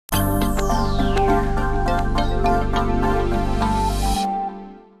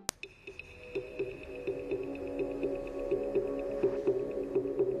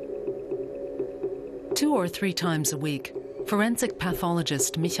or 3 times a week, forensic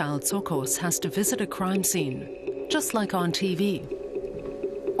pathologist Michael Tsokos has to visit a crime scene, just like on TV.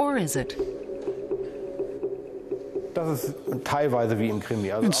 Or is it?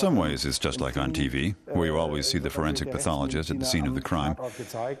 In some ways, it's just like on TV, where you always see the forensic pathologist at the scene of the crime.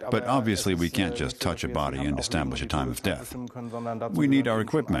 But obviously, we can't just touch a body and establish a time of death. We need our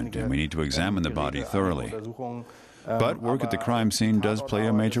equipment, and we need to examine the body thoroughly. But work at the crime scene does play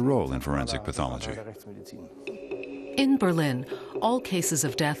a major role in forensic pathology. In Berlin, all cases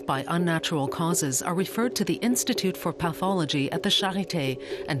of death by unnatural causes are referred to the Institute for Pathology at the Charité,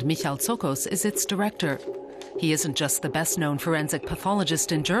 and Michael Tsokos is its director. He isn't just the best-known forensic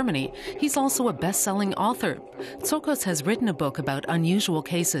pathologist in Germany, he's also a best-selling author. Tsokos has written a book about unusual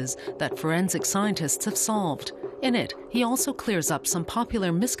cases that forensic scientists have solved. In it, he also clears up some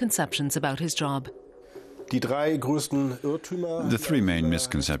popular misconceptions about his job. The 3 main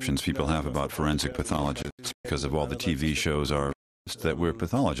misconceptions people have about forensic pathologists because of all the TV shows are that we're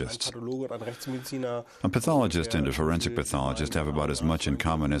pathologists. A pathologist and a forensic pathologist have about as much in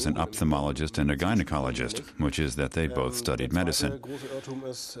common as an ophthalmologist and a gynecologist, which is that they both studied medicine.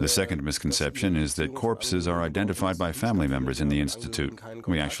 The second misconception is that corpses are identified by family members in the institute.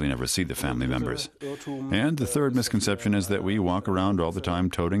 We actually never see the family members. And the third misconception is that we walk around all the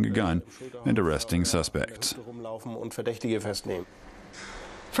time toting a gun and arresting suspects.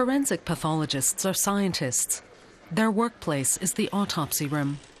 Forensic pathologists are scientists. Their workplace is the autopsy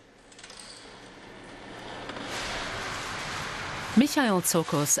room. Michael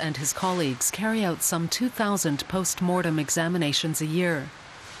Tsokos and his colleagues carry out some 2,000 post-mortem examinations a year.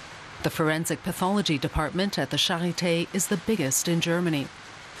 The forensic pathology department at the Charité is the biggest in Germany.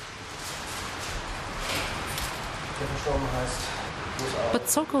 But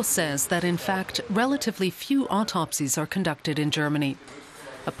Tsokos says that in fact, relatively few autopsies are conducted in Germany.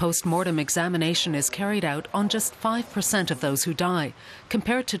 A post-mortem examination is carried out on just 5% of those who die,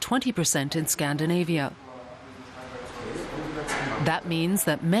 compared to 20% in Scandinavia. That means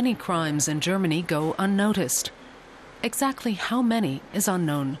that many crimes in Germany go unnoticed. Exactly how many is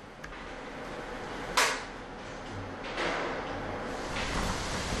unknown.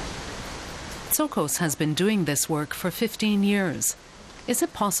 Tsokos has been doing this work for 15 years. Is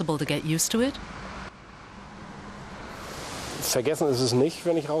it possible to get used to it?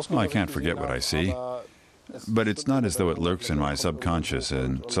 I can't forget what I see, but it's not as though it lurks in my subconscious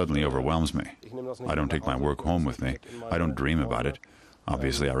and suddenly overwhelms me. I don't take my work home with me. I don't dream about it.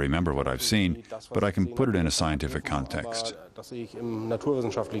 Obviously, I remember what I've seen, but I can put it in a scientific context.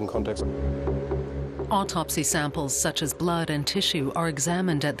 Autopsy samples such as blood and tissue are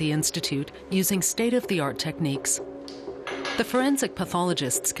examined at the Institute using state-of-the-art techniques. The forensic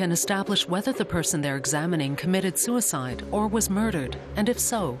pathologists can establish whether the person they're examining committed suicide or was murdered, and if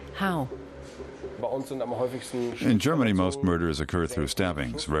so, how. In Germany, most murders occur through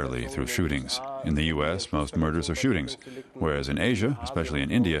stabbings, rarely through shootings. In the US, most murders are shootings, whereas in Asia, especially in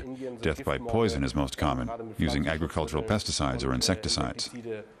India, death by poison is most common, using agricultural pesticides or insecticides.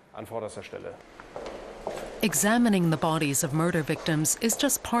 Examining the bodies of murder victims is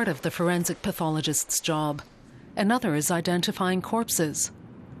just part of the forensic pathologist's job. Another is identifying corpses.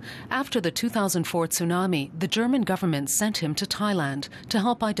 After the 2004 tsunami, the German government sent him to Thailand to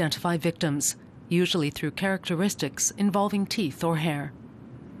help identify victims, usually through characteristics involving teeth or hair.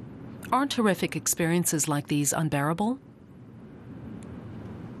 Aren't horrific experiences like these unbearable?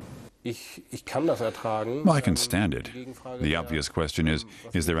 I can stand it. The obvious question is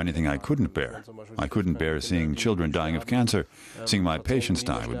there anything I couldn't bear? I couldn't bear seeing children dying of cancer. Seeing my patients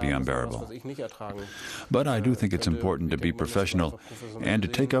die would be unbearable. But I do think it's important to be professional and to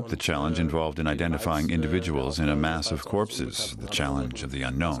take up the challenge involved in identifying individuals in a mass of corpses, the challenge of the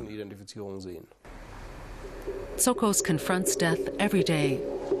unknown. Tsokos confronts death every day.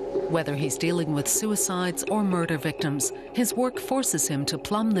 Whether he's dealing with suicides or murder victims, his work forces him to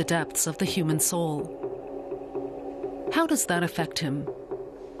plumb the depths of the human soul. How does that affect him?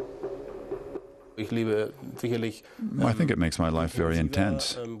 I think it makes my life very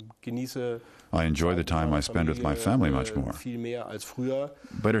intense. I enjoy the time I spend with my family much more.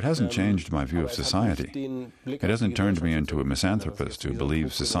 But it hasn't changed my view of society. It hasn't turned me into a misanthropist who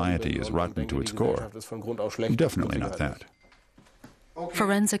believes society is rotten to its core. Definitely not that.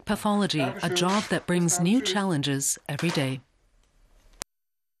 Forensic pathology, a job that brings new challenges every day.